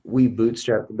we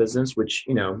bootstrap the business, which,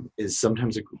 is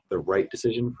sometimes the right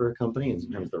decision for a company and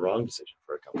sometimes the wrong decision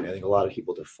for a company. I think a lot of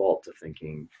people default to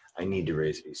thinking, I need to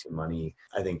raise VC money.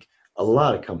 I think a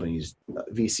lot of companies,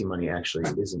 VC money actually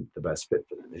isn't the best fit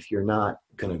for them. If you're not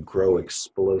going to grow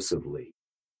explosively.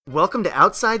 Welcome to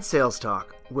Outside Sales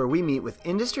Talk, where we meet with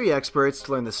industry experts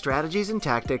to learn the strategies and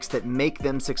tactics that make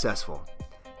them successful.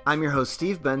 I'm your host,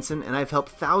 Steve Benson, and I've helped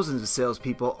thousands of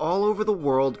salespeople all over the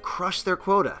world crush their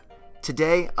quota.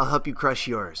 Today, I'll help you crush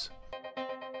yours.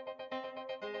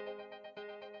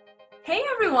 Hey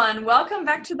everyone, welcome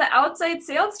back to the Outside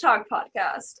Sales Talk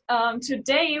podcast.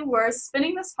 Today we're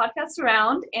spinning this podcast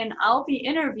around and I'll be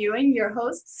interviewing your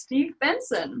host, Steve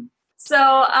Benson. So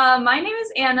my name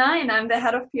is Anna and I'm the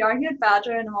head of PR here at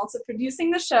Badger and I'm also producing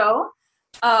the show.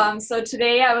 So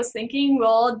today I was thinking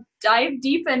we'll dive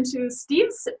deep into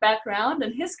Steve's background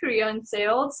and his career in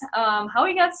sales, how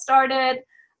he got started,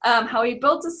 how he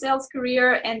built a sales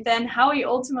career, and then how he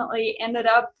ultimately ended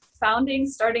up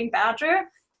starting Badger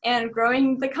and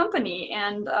growing the company.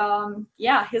 And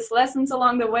his lessons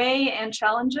along the way and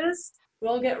challenges.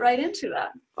 We'll get right into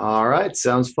that. All right,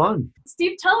 sounds fun.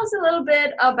 Steve, tell us a little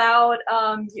bit about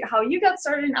how you got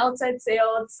started in outside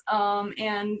sales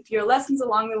and your lessons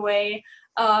along the way.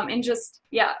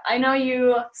 I know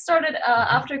you started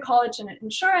after college in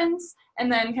insurance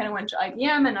and then kind of went to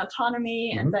IBM and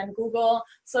autonomy and then Google.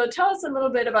 So tell us a little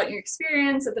bit about your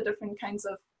experience at the different kinds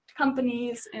of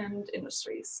companies and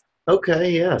industries.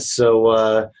 Okay, yeah.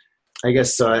 So I got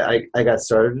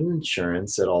started in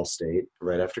insurance at Allstate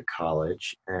right after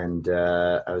college, and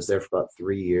I was there for about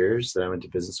 3 years. Then I went to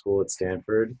business school at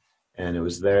Stanford, and it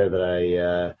was there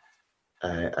that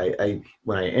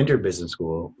when I entered business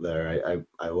school there,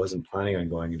 I wasn't planning on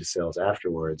going into sales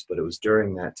afterwards, but it was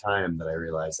during that time that I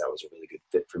realized that was a really good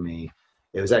fit for me.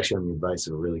 It was actually on the advice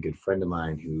of a really good friend of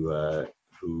mine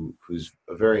who's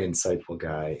a very insightful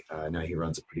guy. Now he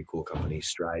runs a pretty cool company,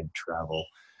 Stride Travel.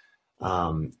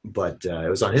 But it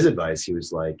was on his advice. He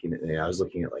was like, I was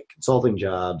looking at like consulting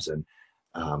jobs and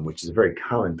which is a very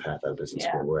common path out of business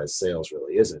school, whereas sales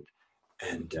really isn't.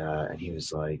 And he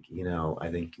was like, I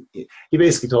think he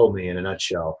basically told me in a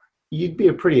nutshell, you'd be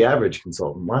a pretty average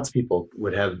consultant. Lots of people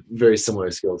would have very similar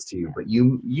skills to you, but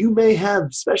you may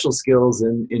have special skills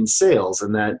in sales,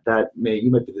 and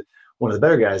you might be one of the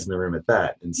better guys in the room at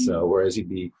that. And so, whereas you'd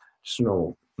be just a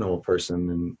normal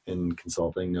person in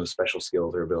consulting, no special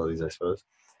skills or abilities, I suppose.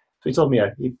 So he told me,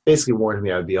 he basically warned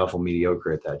me I would be awful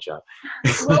mediocre at that job.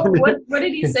 Well, what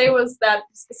did he say was that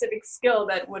specific skill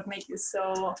that would make you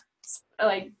so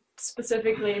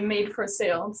specifically made for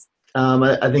sales?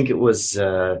 I think it was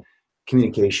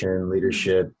communication,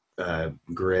 leadership,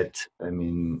 grit. I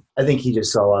mean, I think he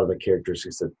just saw a lot of the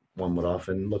characteristics that one would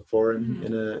often look for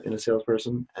in a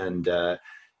salesperson,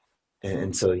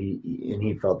 and so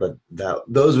he felt that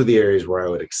those were the areas where I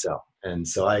would excel. And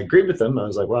so I agreed with him. I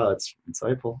was like, wow, that's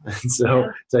insightful. And so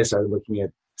I started looking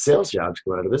at sales jobs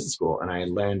going out of business school, and I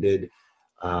landed.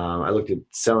 I looked at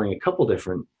selling a couple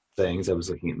different things. I was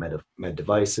looking at med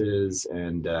devices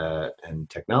and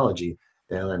technology.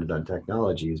 And I landed on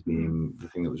technology as being the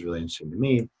thing that was really interesting to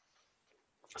me.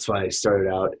 So I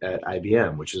started out at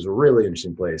IBM, which is a really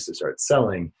interesting place to start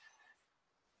selling.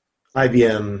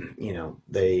 IBM,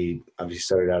 they obviously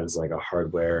started out as like a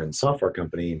hardware and software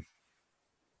company,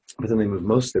 but then they moved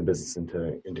most of their business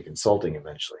into consulting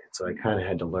eventually. And so I kind of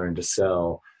had to learn to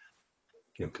sell,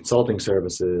 consulting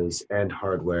services and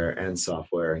hardware and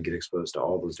software and get exposed to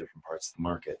all those different parts of the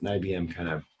market. And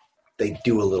IBM they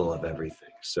do a little of everything.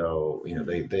 So,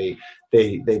 they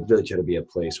really try to be a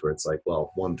place where it's like,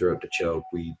 well, one throat to choke,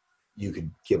 you could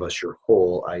give us your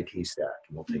whole IT stack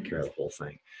and we'll take care of the whole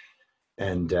thing.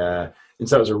 And so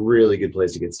that was a really good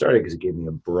place to get started because it gave me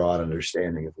a broad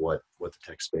understanding of what the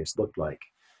tech space looked like.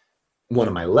 One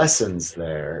of my lessons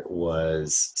there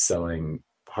was selling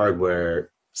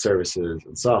hardware, services,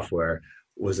 and software,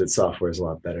 was that software is a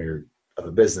lot better of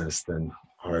a business than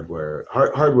hardware.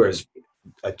 Hardware is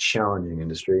a challenging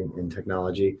industry in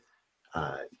technology.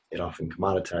 It often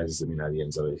commoditizes. I mean,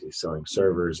 IBM's obviously selling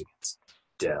servers against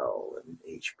Dell and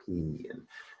HP and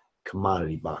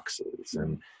commodity boxes.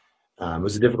 And it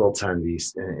was a difficult time to be,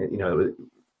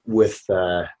 with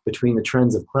between the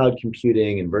trends of cloud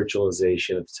computing and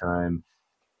virtualization at the time,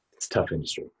 it's a tough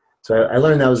industry. So I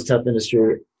learned that was a tough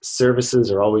industry.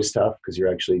 Services are always tough because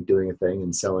you're actually doing a thing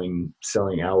and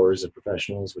selling hours of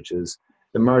professionals, which is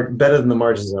better than the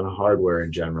margins on hardware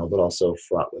in general, but also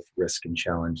fraught with risk and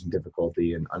challenge and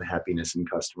difficulty and unhappiness in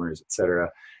customers, et cetera.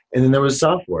 And then there was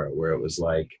software where it was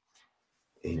like,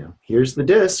 here's the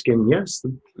disk, and yes,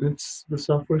 the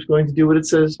software is going to do what it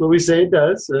says, what we say it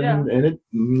does, and it,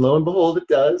 lo and behold, it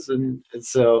does, and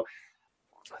so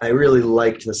I really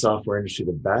liked the software industry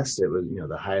the best. It was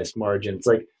the highest margin. It's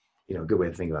like a good way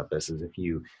to think about this is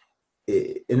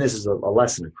and this is a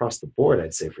lesson across the board,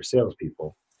 I'd say, for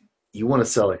salespeople. You want to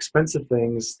sell expensive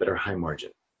things that are high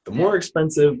margin. The more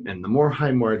expensive and the more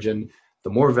high margin, the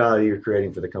more value you're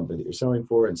creating for the company that you're selling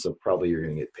for, and so probably you're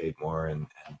going to get paid more. And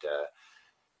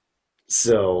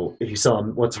so if you sell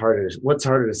them, what's harder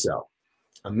to sell?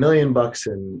 $1 million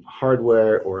in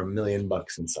hardware or $1 million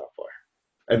in software?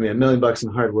 I mean, $1 million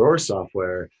in hardware or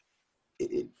software,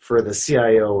 for the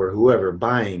CIO or whoever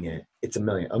buying it, it's $1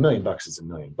 million. $1 million is $1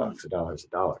 million. A dollar is a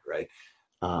dollar, right?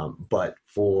 But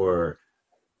for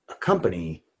a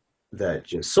company that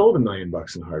just sold $1 million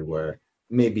in hardware,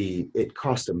 maybe it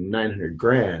cost them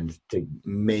 $900,000 to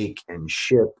make and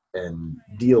ship and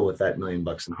deal with that $1 million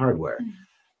in hardware.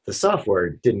 The software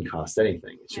didn't cost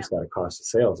anything. It's just got a cost of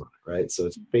sales on it, right? So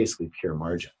it's basically pure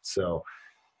margin. So,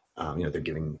 they're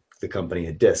giving the company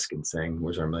a disc and saying,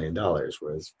 "Where's our $1 million?"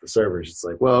 Whereas the servers, it's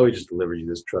like, "Well, we just delivered you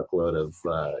this truckload of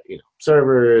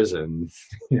servers, and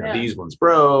these ones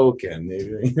broke, and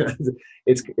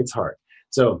it's hard."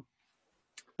 So,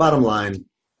 bottom line,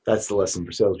 that's the lesson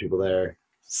for salespeople there.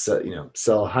 So,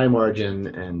 sell high margin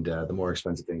and the more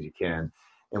expensive things you can.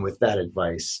 And with that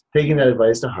advice, taking that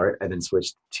advice to heart, I then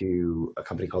switched to a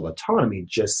company called Autonomy,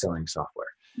 just selling software.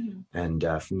 And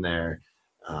from there,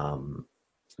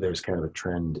 there was kind of a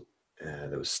trend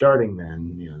that was starting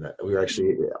then, that we were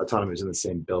actually, Autonomy was in the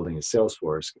same building as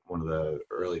Salesforce, one of the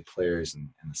early players in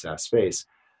the SaaS space.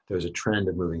 There was a trend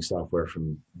of moving software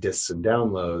from disks and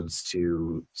downloads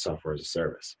to software as a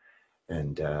service.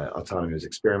 And Autonomy was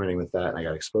experimenting with that, and I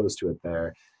got exposed to it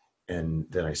there. And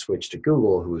then I switched to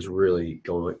Google, who was really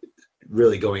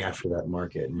going after that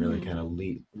market and really kind of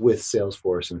lead with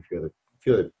Salesforce and a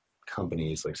few other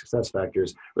companies like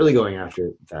SuccessFactors, really going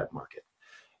after that market.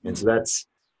 And so that's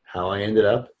how I ended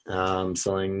up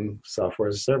selling software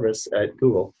as a service at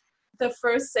Google. The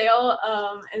first sale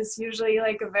is usually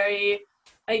like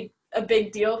a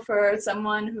big deal for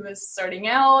someone who is starting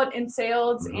out in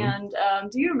sales. And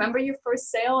do you remember your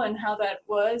first sale and how that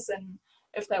was, and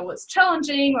if that was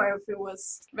challenging or if it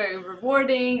was very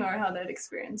rewarding, or how that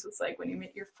experience was like when you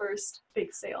made your first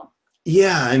big sale?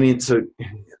 Yeah, I mean, so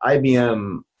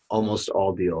IBM, almost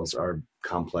all deals are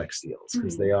complex deals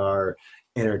because they are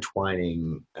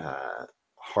intertwining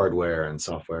hardware and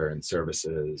software and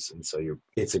services. And so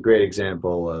it's a great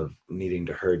example of needing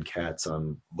to herd cats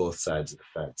on both sides of the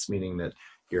fence, meaning that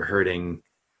you're herding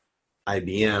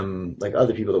IBM, like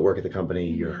other people that work at the company,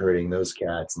 you're herding those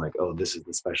cats and like, oh, this is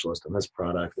the specialist on this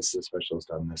product, this is a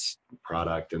specialist on this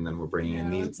product, and then we're bringing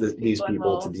in these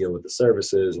people to deal with the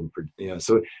services. And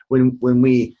so when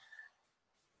we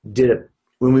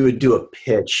would do a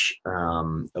pitch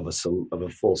of a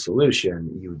full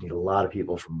solution, you would need a lot of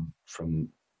people from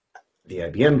the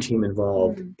IBM team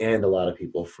involved and a lot of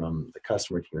people from the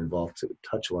customer team involved to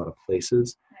touch a lot of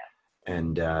places.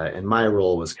 And my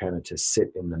role was kind of to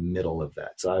sit in the middle of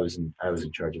that. So I was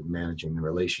in charge of managing the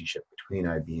relationship between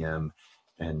IBM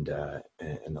and a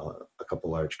couple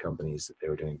large companies that they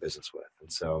were doing business with.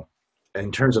 And so,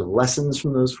 in terms of lessons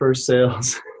from those first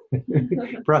sales,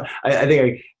 I think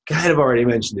I kind of already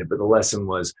mentioned it, but the lesson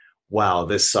was, wow,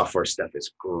 this software stuff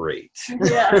is great.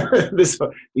 Yeah.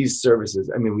 These services.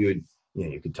 I mean, we would.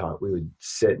 You could talk, we would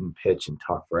sit and pitch and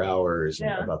talk for hours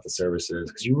about the services,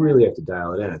 because you really have to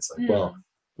dial it in. It's like, well,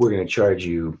 we're going to charge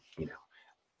you,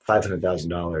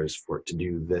 $500,000 to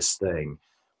do this thing.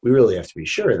 We really have to be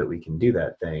sure that we can do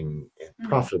that thing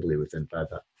profitably within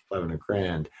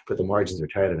 $500,000, but the margins are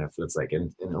tight enough that it's like,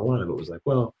 and a lot of it was like,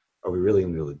 well, are we really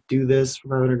going to be able to do this for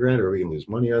 $500,000, or are we going to lose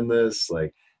money on this?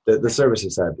 Like the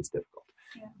services side, it's difficult.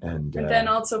 Yeah. And then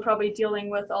also probably dealing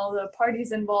with all the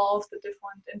parties involved, the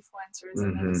different influencers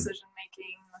and the decision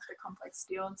making with the complex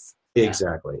deals.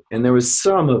 Exactly. And there was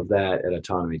some of that at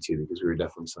Autonomy too, because we were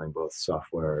definitely selling both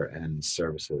software and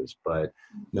services, but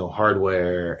no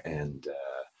hardware, and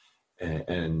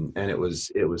it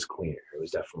was cleaner. It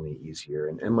was definitely easier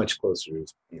and much closer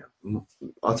to,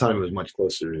 Autonomy was much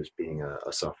closer to being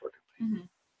a software company.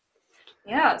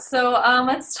 Yeah, so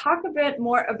let's talk a bit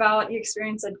more about your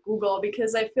experience at Google,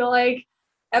 because I feel like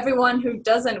everyone who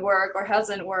doesn't work or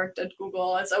hasn't worked at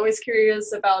Google is always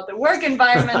curious about the work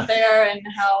environment there and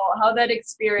how that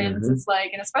experience is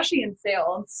like, and especially in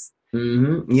sales.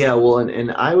 Yeah, well,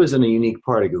 and I was in a unique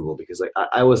part of Google because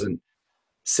I wasn't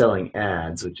selling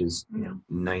ads, which is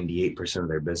 98% of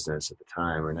their business at the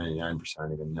time, or 99%, I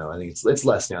don't even know. I think it's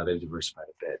less now. They've diversified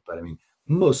a bit, but I mean,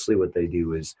 mostly what they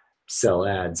do is sell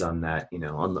ads on that,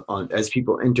 on as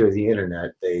people enter the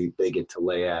internet, they get to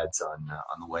lay ads on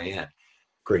the way in.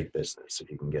 Great business if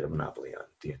you can get a monopoly on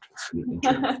the entrance to the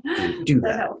internet. Do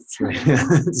that. helps.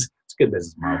 It's a good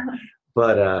business model.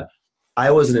 But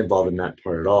I wasn't involved in that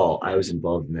part at all. I was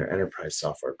involved in their enterprise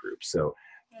software group. So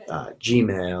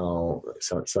Gmail,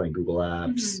 selling Google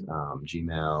Apps,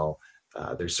 Gmail,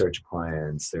 their search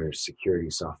appliance, their security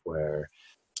software,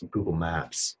 Google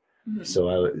Maps.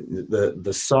 So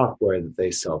the software that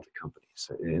they sell to companies,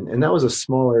 and that was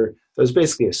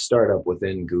basically a startup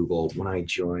within Google. When I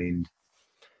joined,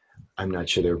 I'm not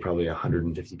sure, there were probably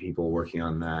 150 people working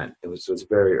on that. It was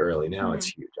very early. Now it's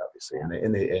huge, obviously, and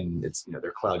it's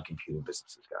their cloud computing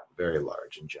business has gotten very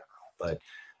large in general. But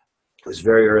it was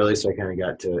very early, so I kind of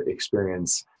got to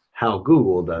experience how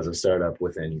Google does a startup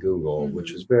within Google,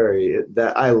 which was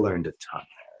that I learned a ton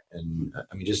there, and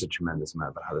I mean just a tremendous amount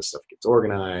about how this stuff gets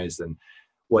organized and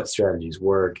what strategies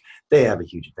work. They have a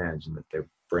huge advantage in that their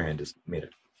brand is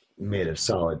made of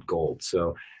solid gold.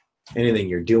 So anything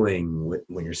you're doing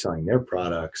when you're selling their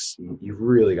products, you've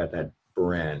really got that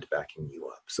brand backing you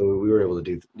up. So we were able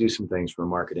to do some things from a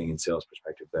marketing and sales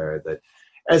perspective there that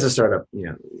as a startup,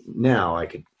 now I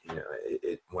could,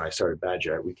 when I started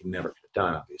Badger, we could never have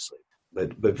done, obviously,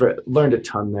 but learned a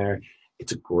ton there.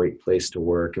 It's a great place to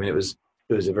work. I mean, it was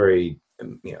a very,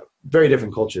 very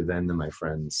different culture than my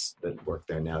friends that work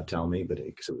there now tell me, but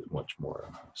because it was much more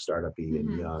startup-y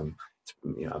and young. It's,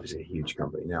 obviously a huge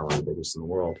company now, one of the biggest in the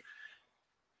world.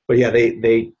 But yeah,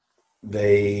 they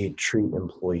treat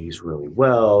employees really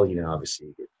well.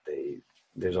 Obviously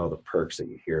there's all the perks that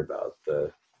you hear about,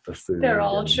 the food. They're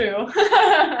all true.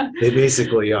 They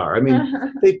basically are. I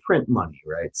mean, they print money,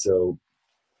 right? So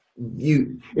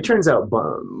it turns out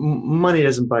money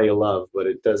doesn't buy you love, but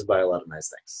it does buy a lot of nice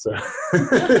things.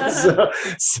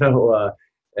 So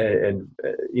in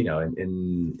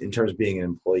terms of being an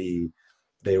employee,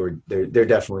 they're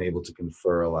definitely able to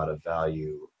confer a lot of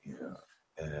value,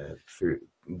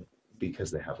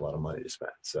 because they have a lot of money to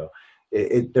spend. So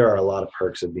there are a lot of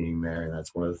perks of being there, and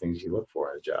that's one of the things you look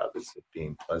for in a job, is it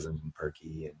being pleasant and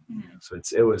perky. And so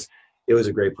it was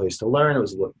a great place to learn. It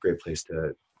was a great place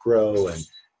to grow,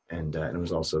 and it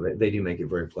was also they do make it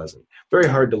very pleasant. Very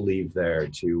hard to leave there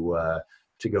to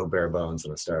go bare bones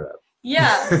in a startup.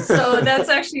 Yeah, so that's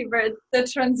actually where the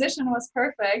transition was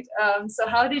perfect. So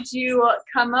how did you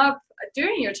come up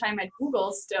during your time at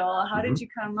Google still? How did you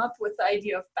come up with the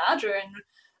idea of Badger,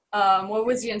 and what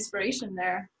was the inspiration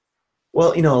there?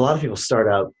 Well, a lot of people start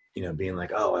out, being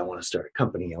like, oh, I want to start a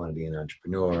company. I want to be an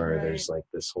entrepreneur. Right. There's like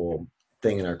this whole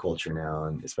thing in our culture now,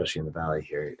 and especially in the Valley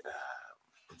here in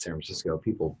San Francisco,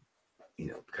 people,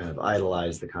 kind of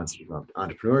idolize the concept of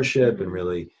entrepreneurship and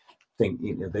really think,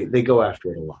 they go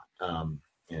after it a lot. And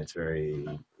it's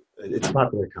a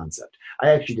popular concept.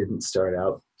 I actually didn't start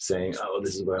out saying, oh,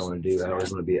 this is what I want to do. I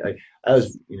always want to be, I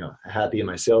was, happy in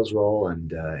my sales role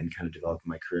and kind of developing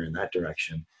my career in that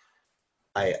direction.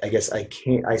 I guess I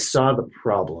saw the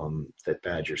problem that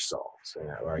Badger solves,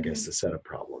 or I guess the set of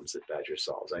problems that Badger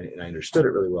solves. And I understood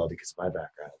it really well because of my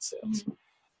background in sales.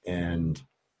 And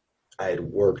I had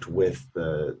worked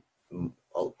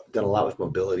done a lot with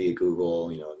mobility at Google,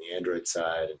 on the Android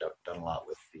side, and done a lot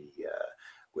with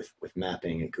with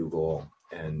mapping at Google.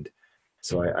 And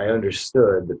so I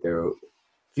understood that there were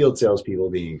field salespeople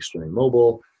being extremely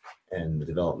mobile, and the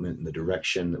development and the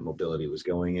direction that mobility was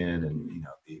going in, and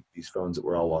these phones that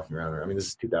we're all walking around. I mean, this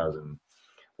is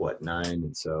 2009,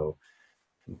 and so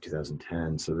in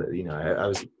 2010. So that I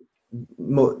was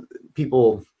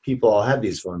people all had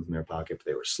these phones in their pocket, but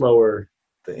they were slower.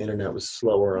 The internet was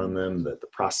slower on them. The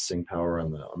processing power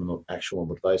on the actual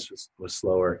mobile device was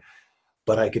slower.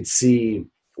 But I could see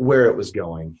where it was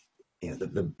going.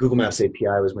 The Google Maps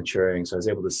API was maturing, so I was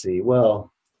able to see,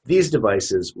 well, these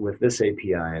devices with this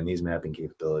API and these mapping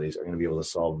capabilities are going to be able to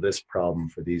solve this problem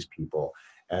for these people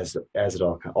as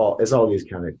all these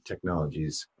kind of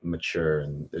technologies mature,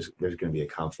 and there's going to be a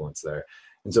confluence there.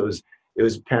 And so it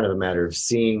was kind of a matter of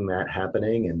seeing that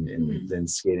happening and then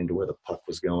skating to where the puck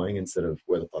was going instead of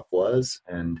where the puck was.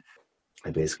 And I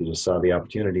basically just saw the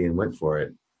opportunity and went for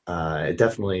it. It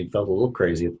definitely felt a little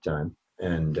crazy at the time,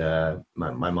 and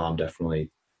my mom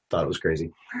definitely thought it was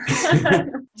crazy.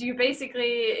 You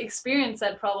basically experienced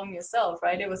that problem yourself,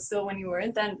 right? It was still when you were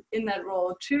in that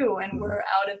role too, and we're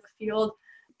out in the field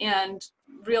and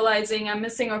realizing I'm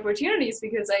missing opportunities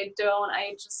because I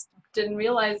just didn't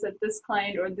realize that this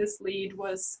client or this lead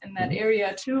was in that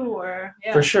area too, or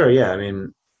yeah. For sure, yeah. I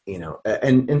mean,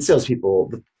 and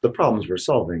salespeople, the problems we're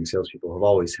solving, salespeople have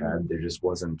always had. There just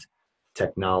wasn't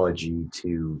technology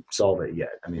to solve it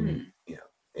yet. I mean,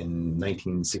 in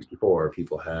 1964,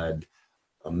 people had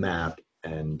a map,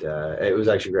 and it was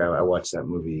actually great. I watched that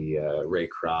movie, Ray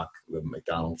Kroc, the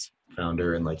McDonald's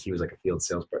founder, and like he was like a field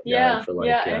sales guy for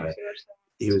like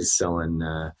he was selling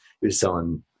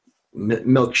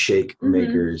milkshake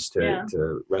makers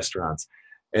to restaurants,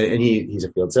 and he's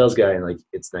a field sales guy, and like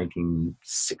it's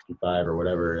 1965 or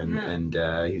whatever, and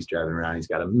he's driving around. He's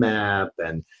got a map,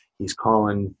 and he's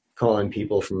calling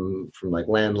people from like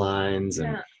landlines,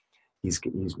 and he's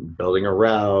building a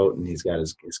route, and he's got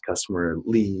his customer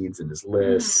leads and his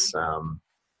lists.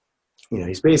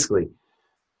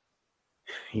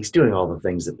 He's doing all the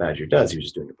things that Badger does. He was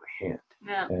just doing it by hand.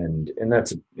 Yeah. And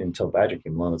that's until Badger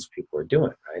came along, that's what people were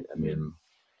doing, right? I mean,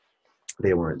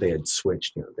 they had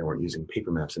switched, they weren't using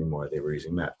paper maps anymore. They were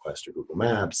using MapQuest or Google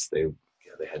Maps. They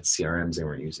had CRMs. They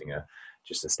weren't using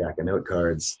just a stack of note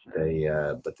cards.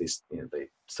 But they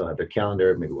still had their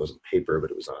calendar. Maybe it wasn't paper,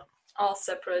 but it was on all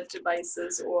separate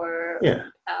devices or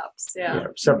apps.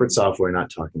 Separate software, not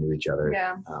talking to each other.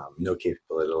 No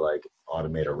capability to like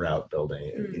automate a route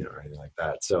building, or anything like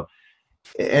that. So,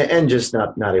 and just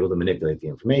not able to manipulate the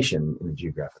information in a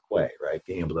geographic way, right?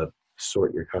 Being able to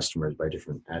sort your customers by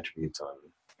different attributes on.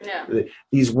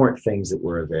 These weren't things that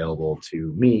were available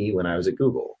to me when I was at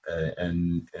Google,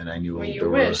 and I knew when you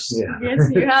wished.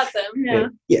 Yes, you had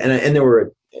them. And there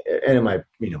were, and in my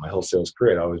my whole sales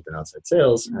career, I'd always been outside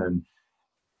sales, and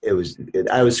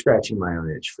I was scratching my own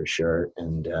itch for sure,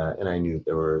 and I knew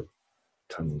there were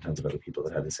tons and tons of other people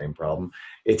that had the same problem.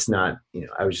 It's not,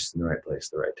 I was just in the right place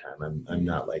at the right time. I'm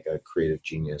not like a creative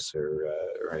genius or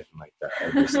anything like that.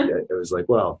 I was like,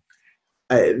 well,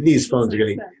 these phones are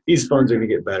gonna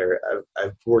get better.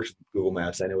 I've worked with Google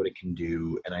Maps. I know what it can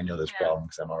do, and I know this problem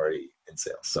because I'm already in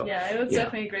sales. So it was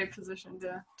definitely a great position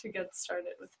to get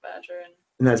started with Badger,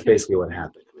 and that's basically what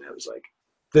happened. I mean, I was like,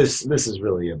 this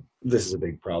is a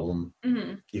big problem.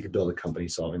 Mm-hmm. You could build a company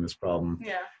solving this problem.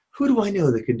 Yeah. Who do I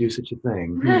know that could do such a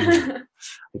thing? I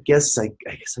guess I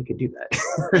could do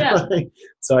that.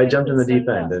 So I jumped in the deep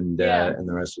end, and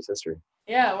the rest was history.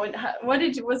 Yeah.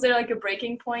 Was there like a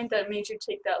breaking point that made you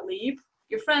take that leap?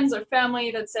 Your friends or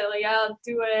family that said like, "Yeah,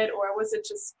 do it," or was it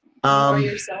just more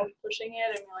yourself pushing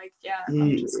it and you're like, "Yeah,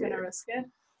 I'm just gonna risk it"?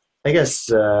 I guess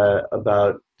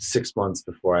about 6 months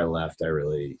before I left, I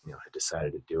really had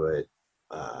decided to do it.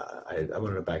 I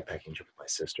went on a backpacking trip with my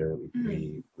sister.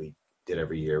 We did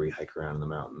every year. We hike around in the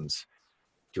mountains.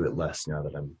 Do it less now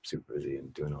that I'm super busy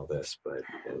and doing all this, but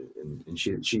and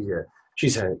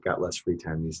she's got less free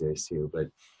time these days too. But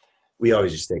we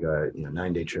always just take a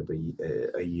 9-day trip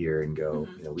a year and go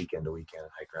weekend to weekend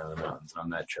and hike around the mountains. And on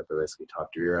that trip, I basically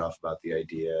talked your ear off about the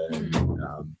idea, and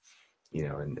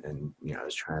I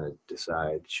was trying to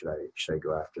decide should I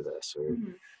go after this or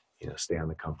stay on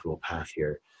the comfortable path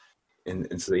here.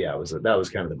 And so that was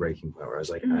kind of the breaking point where I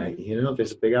was like,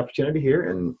 there's a big opportunity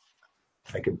here, and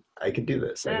I could do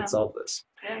this. I could solve this.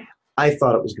 Yeah. I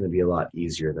thought it was going to be a lot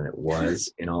easier than it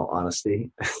was, in all honesty.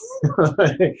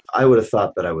 I would have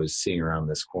thought that I was seeing around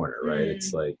this corner, right?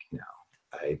 It's like,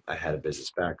 I had a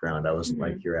business background. I wasn't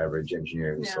like your average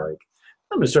engineer who's like,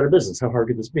 I'm going to start a business. How hard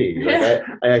could this be? Like,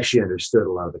 I actually understood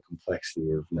a lot of the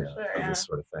complexity of this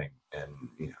sort of thing, and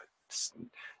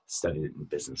studied it in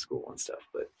business school and stuff.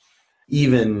 But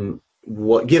even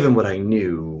given what I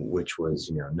knew, which was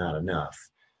not enough,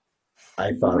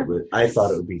 I thought it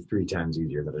would be 3 times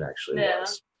easier than it actually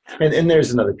was. And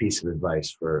there's another piece of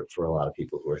advice for a lot of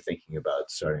people who are thinking about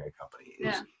starting a company.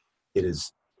 It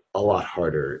is a lot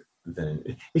harder than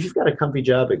if you've got a comfy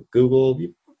job at Google.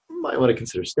 You might want to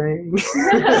consider staying,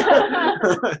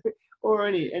 or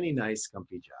any nice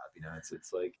comfy job.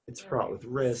 It's like it's fraught with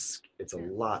risk. It's a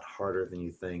lot harder than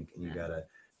you think, and you gotta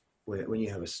when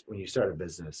you start a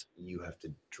business, you have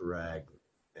to drag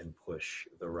and push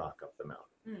the rock up the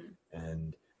mountain,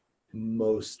 and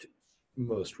most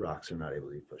rocks are not able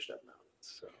to be pushed up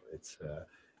mountains. So it's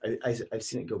I've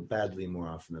seen it go badly more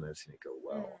often than I've seen it go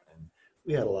well, and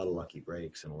we had a lot of lucky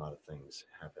breaks and a lot of things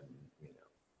happen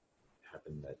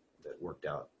that worked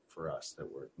out for us that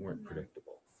weren't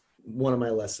predictable. One of my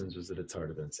lessons was that it's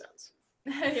harder than it sounds.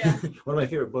 One of my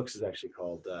favorite books is actually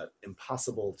called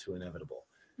Impossible to Inevitable.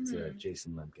 It's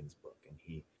Jason Lemkin's book, and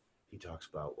he talks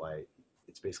about why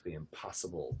it's basically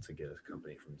impossible to get a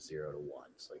company from 0 to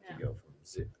 1. It's like to go from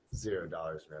 $0 in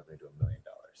revenue to $1 million.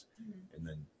 And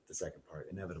then the second part,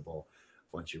 inevitable,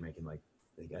 once you're making like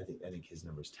I think his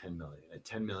number is 10 million. At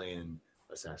 10 million,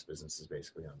 a SaaS business is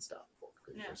basically unstoppable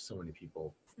because there's so many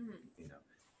people.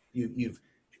 You've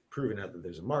proven out that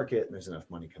there's a market and there's enough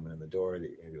money coming in the door that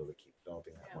you're going to be able to keep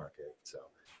developing that market. So,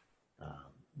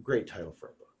 great title for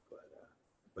a book.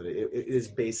 But it is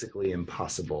basically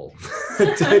impossible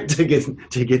to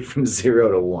get from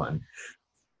 0 to 1.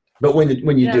 But when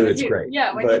you do, it's you, great.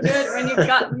 Yeah, when but... you do it, when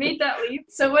you made that leap.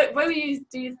 So what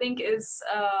do you think is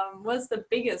was the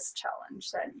biggest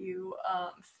challenge that you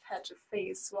had to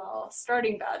face while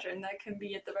starting Badger? And that can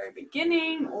be at the very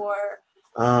beginning or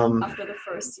after the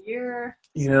first year.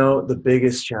 The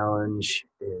biggest challenge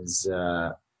is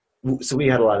so we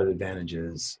had a lot of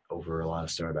advantages over a lot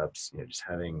of startups. Just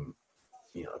having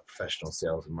a professional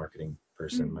sales and marketing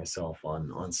person, myself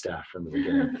on staff from the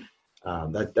beginning.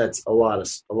 That's a lot of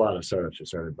startups are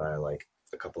started by like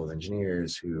a couple of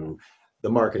engineers who the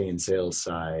marketing and sales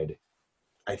side,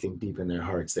 I think deep in their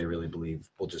hearts, they really believe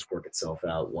will just work itself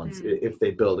out once. If they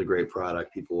build a great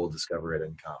product, people will discover it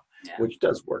and come, which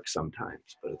does work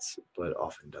sometimes, but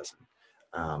often doesn't.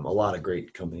 A lot of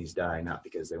great companies die not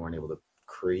because they weren't able to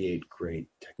create great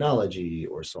technology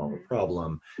or solve a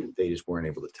problem. They just weren't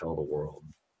able to tell the world,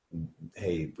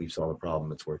 hey, we've solved a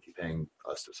problem. It's worth you paying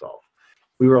us to solve.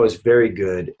 We were always very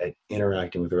good at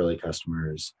interacting with early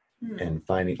customers and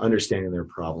understanding their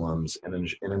problems and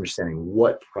understanding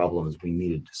what problems we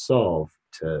needed to solve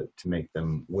to make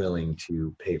them willing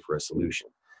to pay for a solution.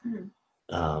 And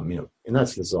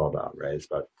that's what it's all about, right? It's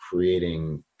about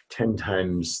creating 10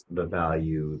 times the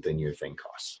value than your thing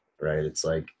costs, right? It's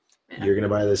like you're going to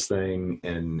buy this thing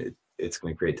and it's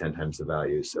going to create 10 times the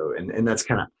value. So, and that's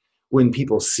kind of when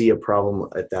people see a problem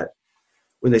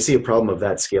when they see a problem of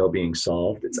that scale being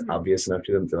solved, it's obvious enough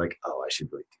to them. They're like, oh, I should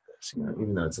really do this.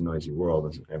 Even though it's a noisy world,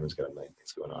 and everyone's got a million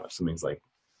things going on. If something's like,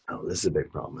 oh, this is a big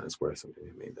problem and it's worth something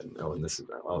to me, then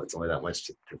it's only that much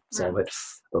to solve it.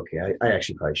 Okay, I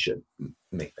actually probably should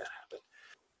make that happen.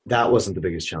 That wasn't the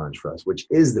biggest challenge for us, which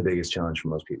is the biggest challenge for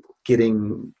most people.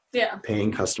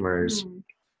 Paying customers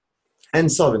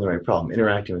and solving the right problem,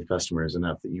 interacting with customers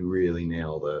enough that you really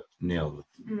nail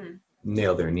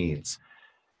their needs.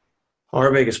 Our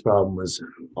biggest problem was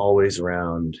always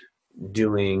around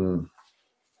doing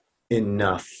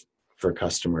enough for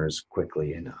customers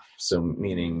quickly enough. So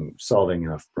meaning solving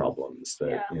enough problems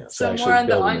that, so more on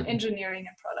the engineering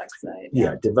and product side.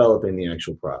 Yeah, developing the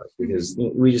actual product because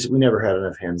we never had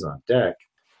enough hands on deck.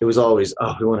 It was always,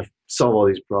 we want to solve all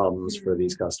these problems for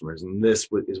these customers. And this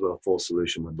is what a full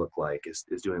solution would look like is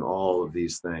doing all of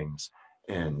these things.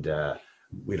 And,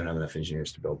 we don't have enough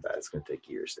engineers to build that. It's going to take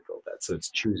years to build that. So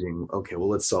it's choosing, okay, well,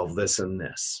 let's solve this and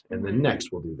this. And then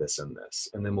next we'll do this and this.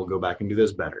 And then we'll go back and do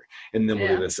this better. And then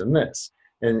we'll do this and this.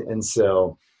 And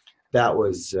so that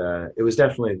was, it was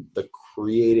definitely the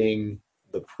creating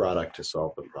the product to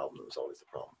solve the problem that was always the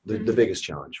problem. The biggest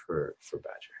challenge for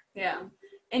Badger. Yeah.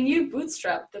 And you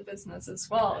bootstrapped the business as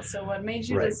well. So what made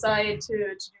you decide to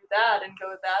do that and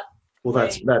go that? Well,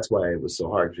 that's why it was so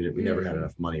hard. We never had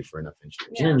enough money for enough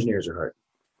engineers. And engineers are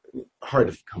hard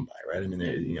to come by, right? I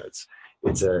mean,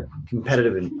 it's a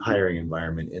competitive hiring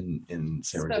environment in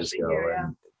San Francisco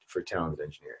and for talented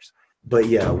engineers. But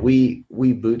we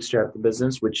bootstrapped the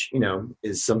business, which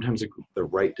is sometimes the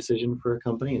right decision for a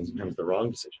company and sometimes the wrong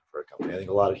decision for a company. I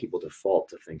think a lot of people default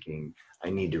to thinking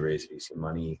I need to raise VC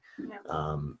money.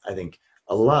 I think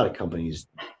a lot of companies,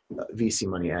 VC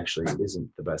money actually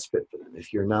isn't the best fit for them.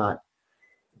 If you're not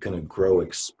going to grow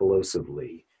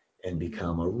explosively and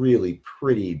become a really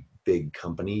pretty big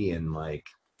company in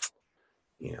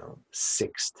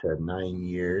 6 to 9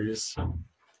 years,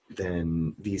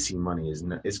 then VC money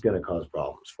is going to cause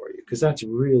problems for you because that's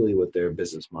really what their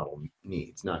business model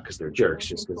needs, not because they're jerks,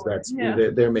 just because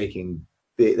they're making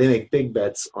they make big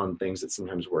bets on things that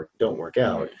sometimes don't work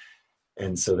out,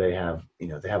 and so they have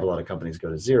a lot of companies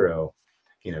go to zero.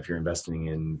 If you're investing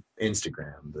in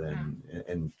Instagram, then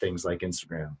and things like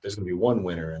Instagram, there's going to be one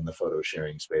winner in the photo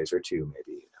sharing space or two,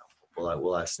 maybe.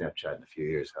 We'll ask Snapchat in a few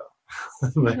years how,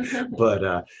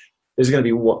 but there's going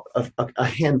to be a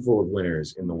handful of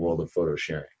winners in the world of photo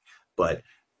sharing. But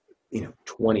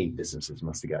 20 businesses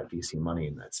must have got VC money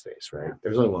in that space, right?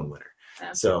 There's only one winner.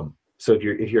 So if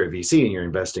you're a VC and you're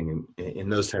investing in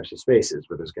those types of spaces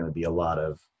where there's going to be a lot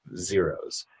of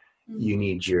zeros, you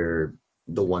need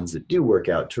the ones that do work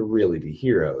out to really be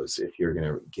heroes if you're going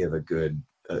to give a good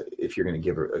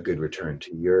return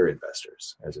to your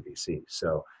investors as a VC.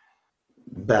 So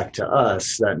back to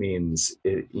us, that means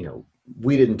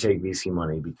we didn't take VC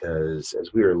money because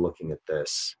as we were looking at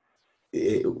this,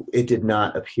 it did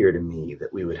not appear to me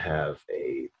that we would have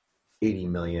a $80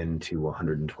 million to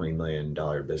 $120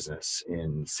 million business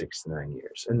in 6 to 9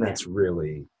 years, and that's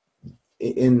really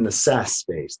in the SaaS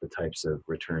space, the types of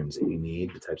returns that you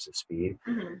need, the types of speed,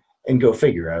 and go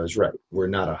figure, I was right. We're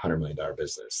not a $100 million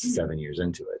business 7 years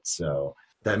into it. So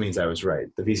that means I was right.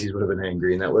 The VCs would have been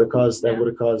angry and that would have caused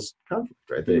conflict,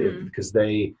 right? Because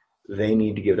they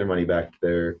need to give their money back to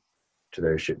their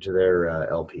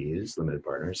LPs, limited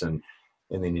partners. And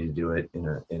and they need to do it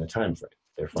in a time frame.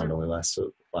 Their fund only lasts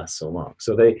so long.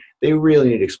 So they really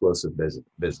need explosive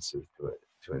businesses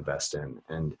to invest in.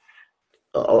 And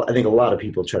I think a lot of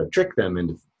people try to trick them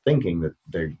into thinking that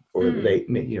the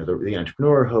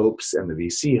entrepreneur hopes and the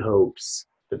VC hopes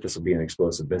that this will be an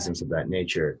explosive business of that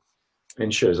nature.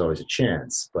 And sure, there's always a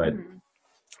chance, but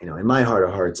in my heart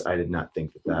of hearts, I did not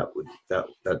think that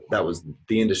was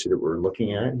the industry that we're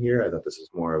looking at here. I thought this was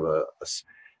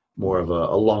more of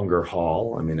a longer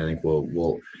haul. I mean, I think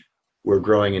we're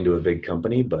growing into a big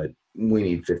company, but we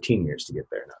need 15 years to get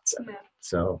there, not 7. Yeah.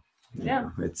 So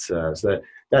it's so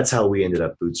that's how we ended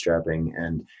up bootstrapping,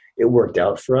 and it worked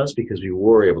out for us because we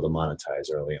were able to monetize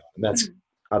early on, and that's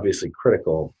obviously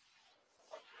critical.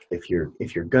 If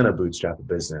you're gonna bootstrap a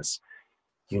business,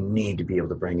 you need to be able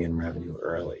to bring in revenue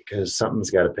early because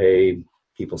something's got to pay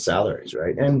people's salaries,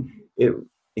 right? And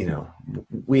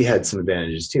we had some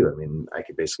advantages too. I mean, I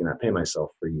could basically not pay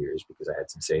myself for years because I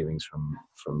had some savings from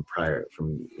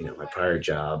my prior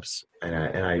jobs,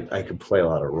 and I could play a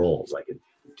lot of roles. I could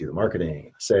do the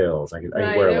marketing, sales. I could wear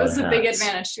a lot of hats. It was a big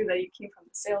advantage too that you came from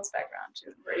the sales background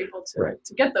too. We're able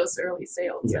to get those early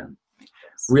sales. Yeah.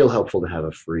 Real helpful to have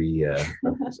a free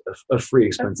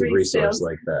expensive resource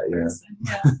like that. Yeah.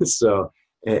 So,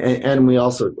 and we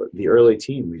also, the early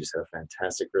team, we just had a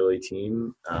fantastic early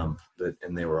team and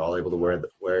they were all able to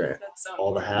wear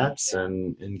all the hats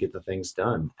and get the things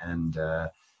done. And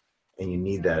you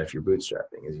need that if you're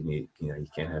bootstrapping, is you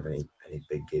can't have any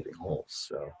big gaping holes.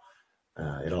 So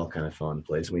it all kind of fell into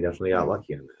place, and we definitely got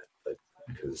lucky on that. But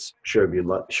because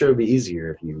it'd be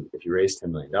easier if you raised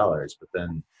 $10 million, but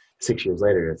then 6 years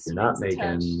later, if you're not making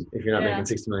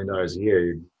 $60 million a year,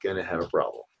 you're gonna have a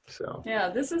problem. So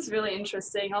this is really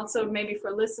interesting. Also, maybe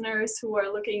for listeners who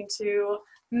are looking to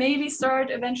maybe start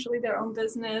eventually their own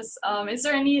business, is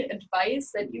there any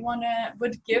advice that you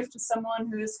would give to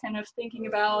someone who's kind of thinking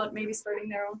about maybe starting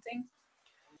their own thing?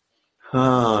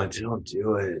 Oh, don't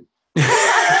do it.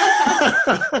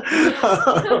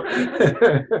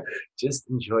 Just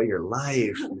enjoy your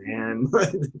life, man.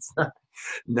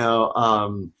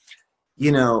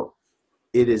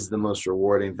 It is the most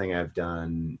rewarding thing I've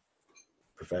done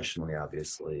professionally.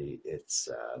 Obviously,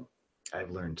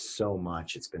 I've learned so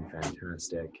much. It's been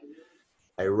fantastic.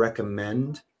 I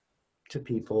recommend to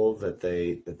people that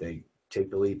they take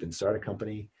the leap and start a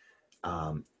company,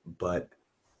 but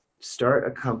start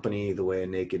a company the way a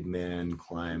naked man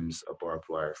climbs a barbed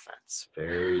wire fence,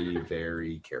 very,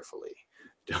 very carefully.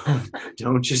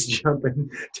 Don't just jump in.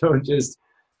 Don't just,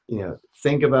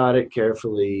 think about it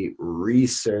carefully,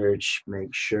 research,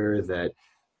 make sure that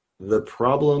the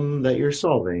problem that you're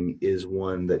solving is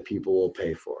one that people will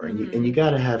pay for. And you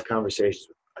got to have conversations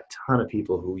with a ton of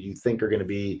people who you think are going to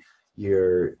be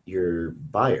your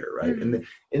buyer, right? And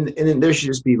there should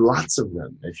just be lots of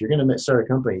them. If you're going to start a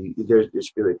company,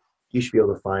 you should be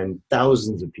able to find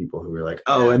thousands of people who are like,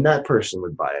 oh, and that person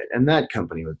would buy it, and that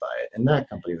company would buy it, and that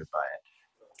company would buy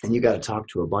it. And you got to talk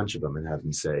to a bunch of them and have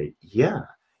them say, yeah,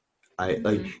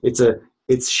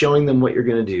 it's showing them what you're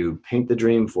going to do, paint the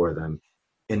dream for them,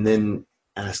 and then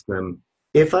ask them,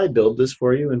 if I build this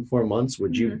for you in 4 months,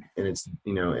 would you, and it's,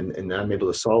 and I'm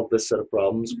able to solve this set of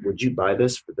problems, would you buy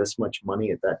this for this much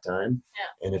money at that time?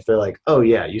 Yeah. And if they're like, oh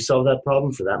yeah, you solve that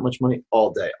problem for that much money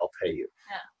all day, I'll pay you.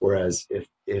 Yeah. Whereas if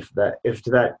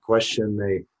to that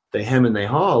question, they hem and they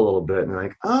haw a little bit and they're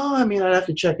like, oh, I mean, I'd have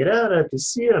to check it out. I have to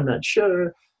see it. I'm not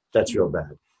sure. That's real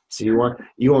bad. So you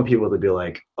want people to be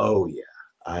like, oh yeah,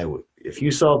 I would, if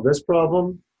you solve this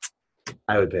problem,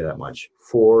 I would pay that much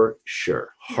for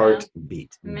sure.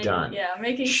 Heartbeat. Done. Yeah,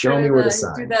 making Show sure me where to that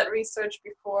sign. you do that research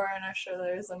before and are sure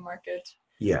there's a market.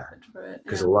 Yeah, for it.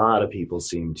 because a lot of people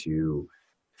seem to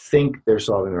think they're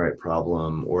solving the right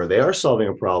problem, or they are solving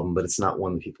a problem, but it's not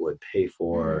one that people would pay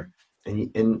for. And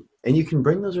you can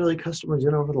bring those early customers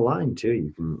in over the line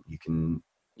too.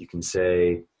 You can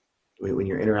say, when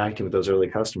you're interacting with those early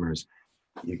customers,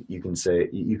 you can say,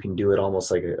 you can do it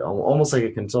almost like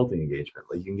a consulting engagement.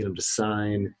 Like you can get them to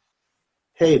sign,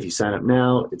 hey, if you sign up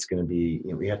now, it's going to be,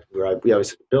 we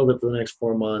always have to build it for the next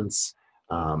 4 months.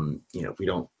 If you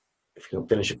don't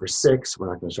finish it for 6, we're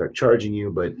not going to start charging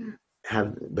you, but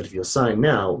if you'll sign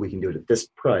now, we can do it at this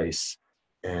price.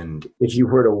 And if you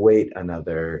were to wait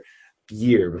another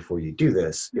year before you do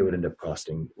this, it would end up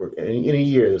costing, in a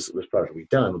year, this project we've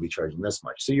done will be charging this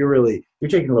much. So you're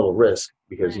taking a little risk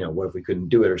because, what if we couldn't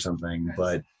do it or something,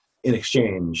 but in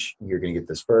exchange, you're going to get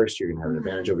this first, you're going to have an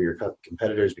advantage over your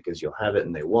competitors because you'll have it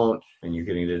and they won't, and you're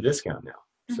getting it at a discount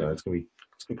now. So it's going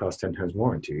to cost 10 times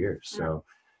more in 2 years. So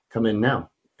come in now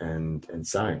and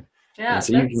sign. Yeah,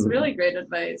 so that's really great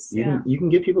advice. You can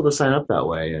get people to sign up that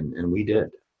way, and we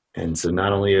did. And so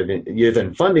not only you're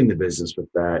then funding the business with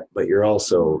that, but you're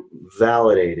also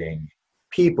validating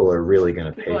people are really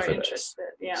going to pay for this.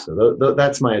 Yeah. So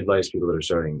that's my advice to people that are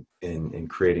starting in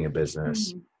creating a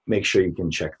business. Make sure you can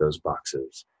check those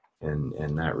boxes, and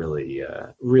that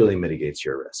really mitigates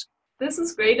your risk. This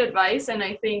is great advice, and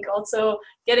I think also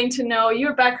getting to know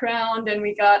your background, and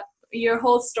we got your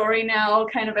whole story now,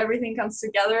 kind of everything comes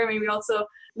together. Maybe also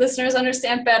listeners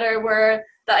understand better where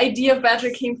the idea of Badger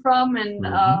came from, and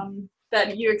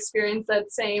that you experienced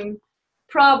that same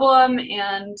problem,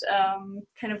 and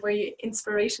kind of where your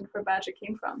inspiration for Badger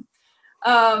came from.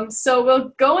 So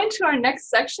we'll go into our next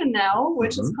section now,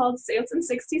 which is called Sales in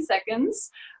 60 Seconds.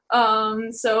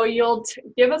 So you'll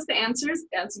give us the answers,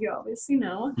 as you obviously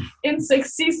know, in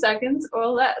 60 seconds or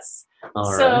less.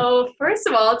 So first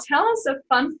of all, tell us a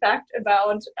fun fact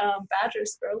about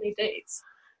Badger's early days.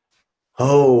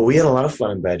 Oh, we had a lot of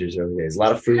fun in Badger's early days. A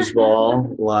lot of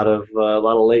foosball, a lot of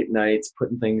late nights,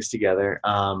 putting things together.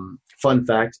 Fun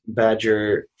fact: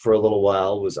 Badger for a little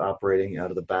while was operating out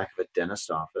of the back of a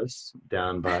dentist office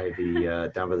down by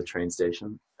the train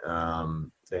station.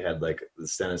 They had the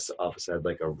dentist office had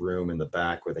a room in the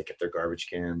back where they kept their garbage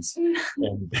cans.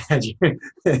 And Badger,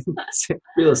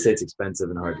 real estate's expensive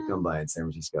and hard to come by in San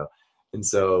Francisco. And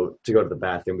so to go to the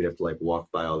bathroom, we'd have to walk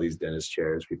by all these dentist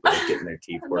chairs, people getting their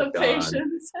teeth worked on. Yeah,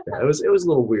 it was a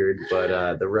little weird,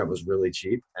 but the rent was really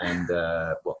cheap, and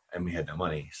and we had no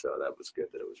money, so that was good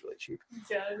that it was really cheap.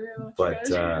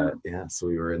 So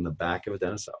we were in the back of a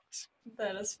dentist office.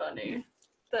 That is funny.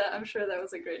 I'm sure that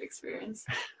was a great experience.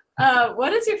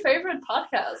 What is your favorite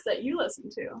podcast that you listen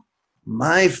to?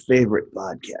 My favorite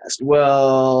podcast?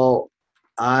 Well,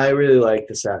 I really like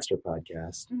the SaaStr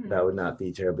podcast. That would not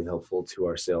be terribly helpful to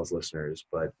our sales listeners,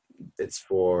 but it's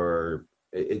for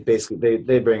it basically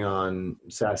they bring on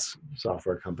SaaS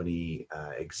software company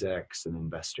execs and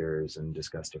investors and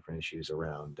discuss different issues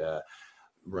around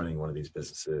running one of these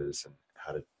businesses and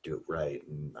how to do it right,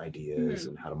 and ideas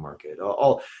and how to market.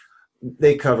 All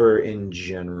they cover in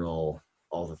general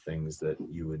all the things that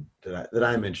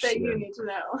I'm interested in. That you need to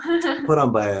know. Put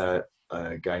on by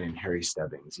a guy named Harry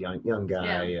Stebbings, young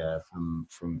guy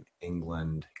from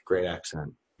England, great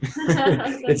accent.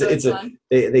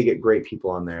 They get great people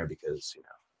on there because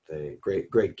they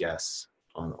great guests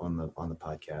on the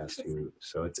podcast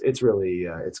so it's really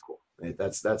it's cool.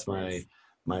 That's my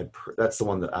that's the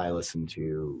one that I listen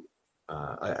to.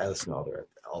 I listen to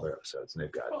all their episodes, and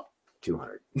they've got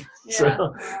 200. Yeah.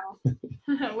 Wow.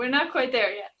 We're not quite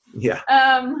there yet. Yeah.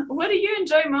 What do you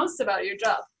enjoy most about your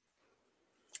job?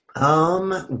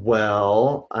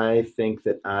 Well, I think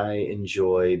that I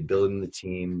enjoy building the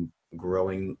team,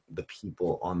 growing the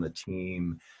people on the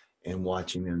team, and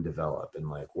watching them develop, and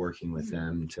working with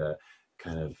them to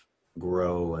kind of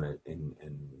grow and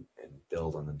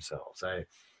build on themselves.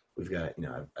 We've got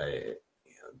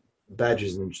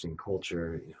Badger's an interesting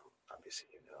culture. Obviously,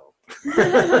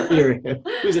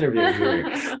 who's interviewing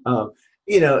here?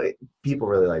 People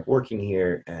really like working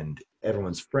here, and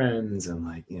everyone's friends,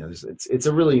 and it's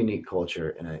a really unique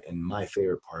culture, and my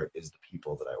favorite part is the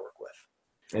people that I work with.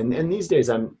 And these days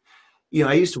I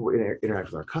used to interact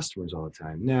with our customers all the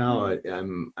time. Now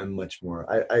I'm much more.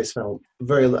 I spend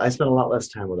a lot less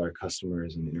time with our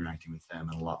customers and interacting with them,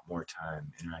 and a lot more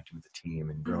time interacting with the team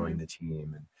and growing the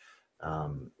team and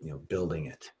building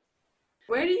it.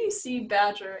 Where do you see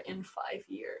Badger in 5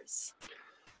 years?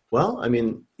 Well,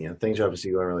 things are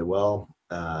obviously going really well.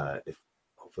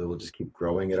 Hopefully we'll just keep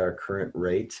growing at our current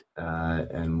rate,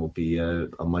 and we'll be a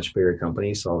much bigger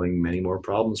company solving many more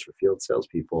problems for field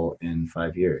salespeople in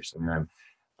 5 years.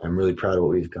 I'm really proud of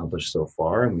what we've accomplished so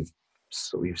far, and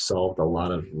we've solved a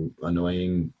lot of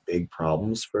annoying big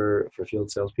problems for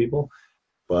field salespeople,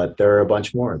 but there are a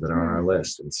bunch more that are on our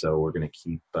list, and so we're going to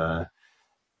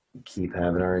keep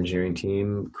having our engineering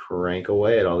team crank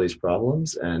away at all these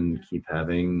problems, and keep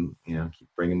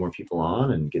bringing more people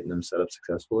on and getting them set up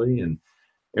successfully. And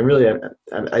really,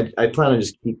 I plan on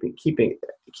just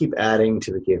keep adding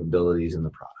to the capabilities in the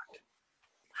product.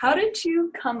 How did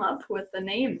you come up with the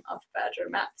name of Badger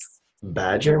Maps?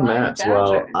 Badger Maps.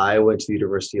 Well, I went to the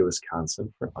University of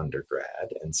Wisconsin for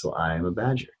undergrad, and so I am a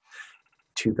Badger.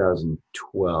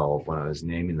 2012, when I was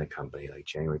naming the company,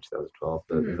 January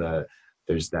 2012,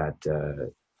 there's that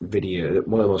video.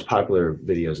 One of the most popular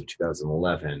videos of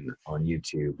 2011 on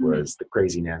YouTube was the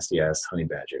crazy nasty ass honey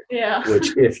badger. Yeah.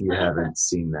 Which, if you haven't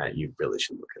seen that, you really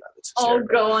should look it up. It's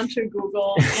hysterical. I'll go onto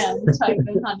Google and type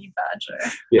in honey badger.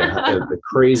 Yeah, the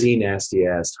crazy nasty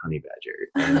ass honey badger,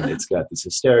 and it's got this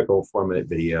hysterical 4-minute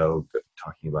video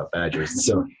talking about badgers.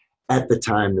 So at the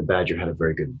time, the badger had a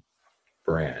very good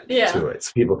brand to it.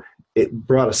 So it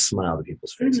brought a smile to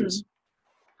people's faces.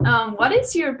 What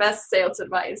is your best sales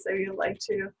advice that you'd like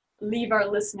to leave our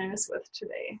listeners with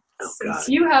today? Since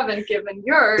you haven't given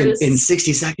yours. In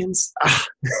 60 seconds?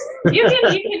 You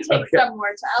can take some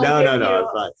more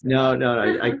time. No.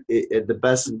 The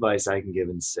best advice I can give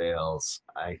in sales,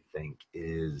 I think,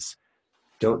 is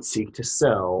don't seek to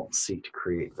sell, seek to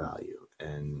create value,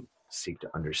 and seek to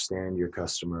understand your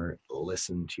customer,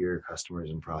 listen to your customers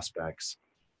and prospects,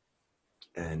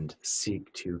 and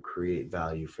seek to create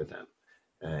value for them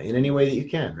in any way that you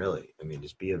can, really. I mean,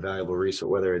 just be a valuable resource,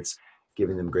 whether it's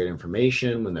giving them great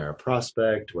information when they're a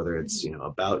prospect, whether it's,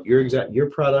 about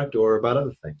your product or about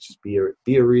other things. Just be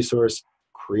a resource,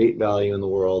 create value in the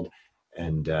world,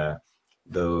 and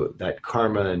though that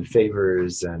karma and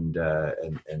favors and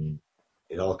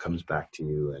it all comes back to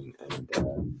you. And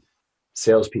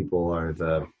salespeople are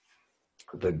the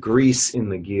grease in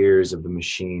the gears of the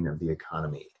machine of the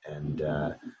economy. And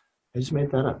I just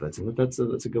made that up. That's a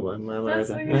good one.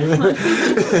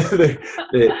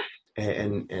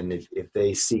 And if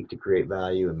they seek to create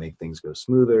value and make things go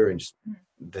smoother, and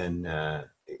then the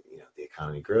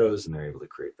economy grows and they're able to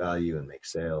create value and make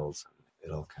sales.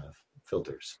 It all kind of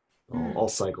filters, all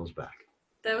cycles back.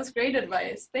 That was great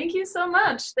advice. Thank you so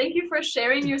much. Thank you for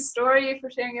sharing your story,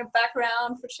 for sharing your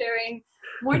background, for sharing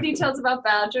more details about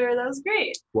Badger. That was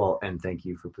great. Well, and thank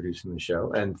you for producing the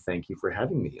show, and thank you for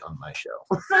having me on my show.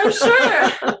 For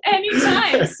sure.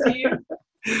 Anytime, Steve.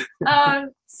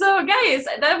 So guys,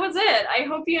 that was it. I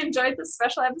hope you enjoyed this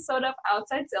special episode of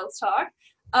Outside Sales Talk.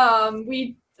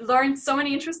 We learned so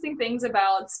many interesting things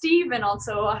about Steve and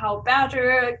also how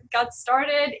Badger got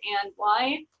started and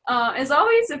why. As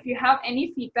always, if you have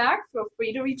any feedback, feel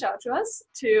free to reach out to us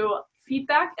to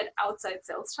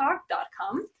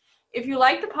feedback@outsidesalestalk.com. If you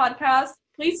like the podcast,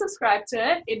 please subscribe to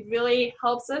it. It really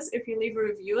helps us if you leave a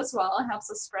review as well. It helps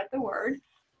us spread the word.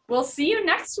 We'll see you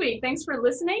next week. Thanks for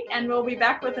listening, and we'll be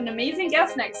back with an amazing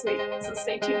guest next week, so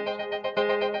stay tuned.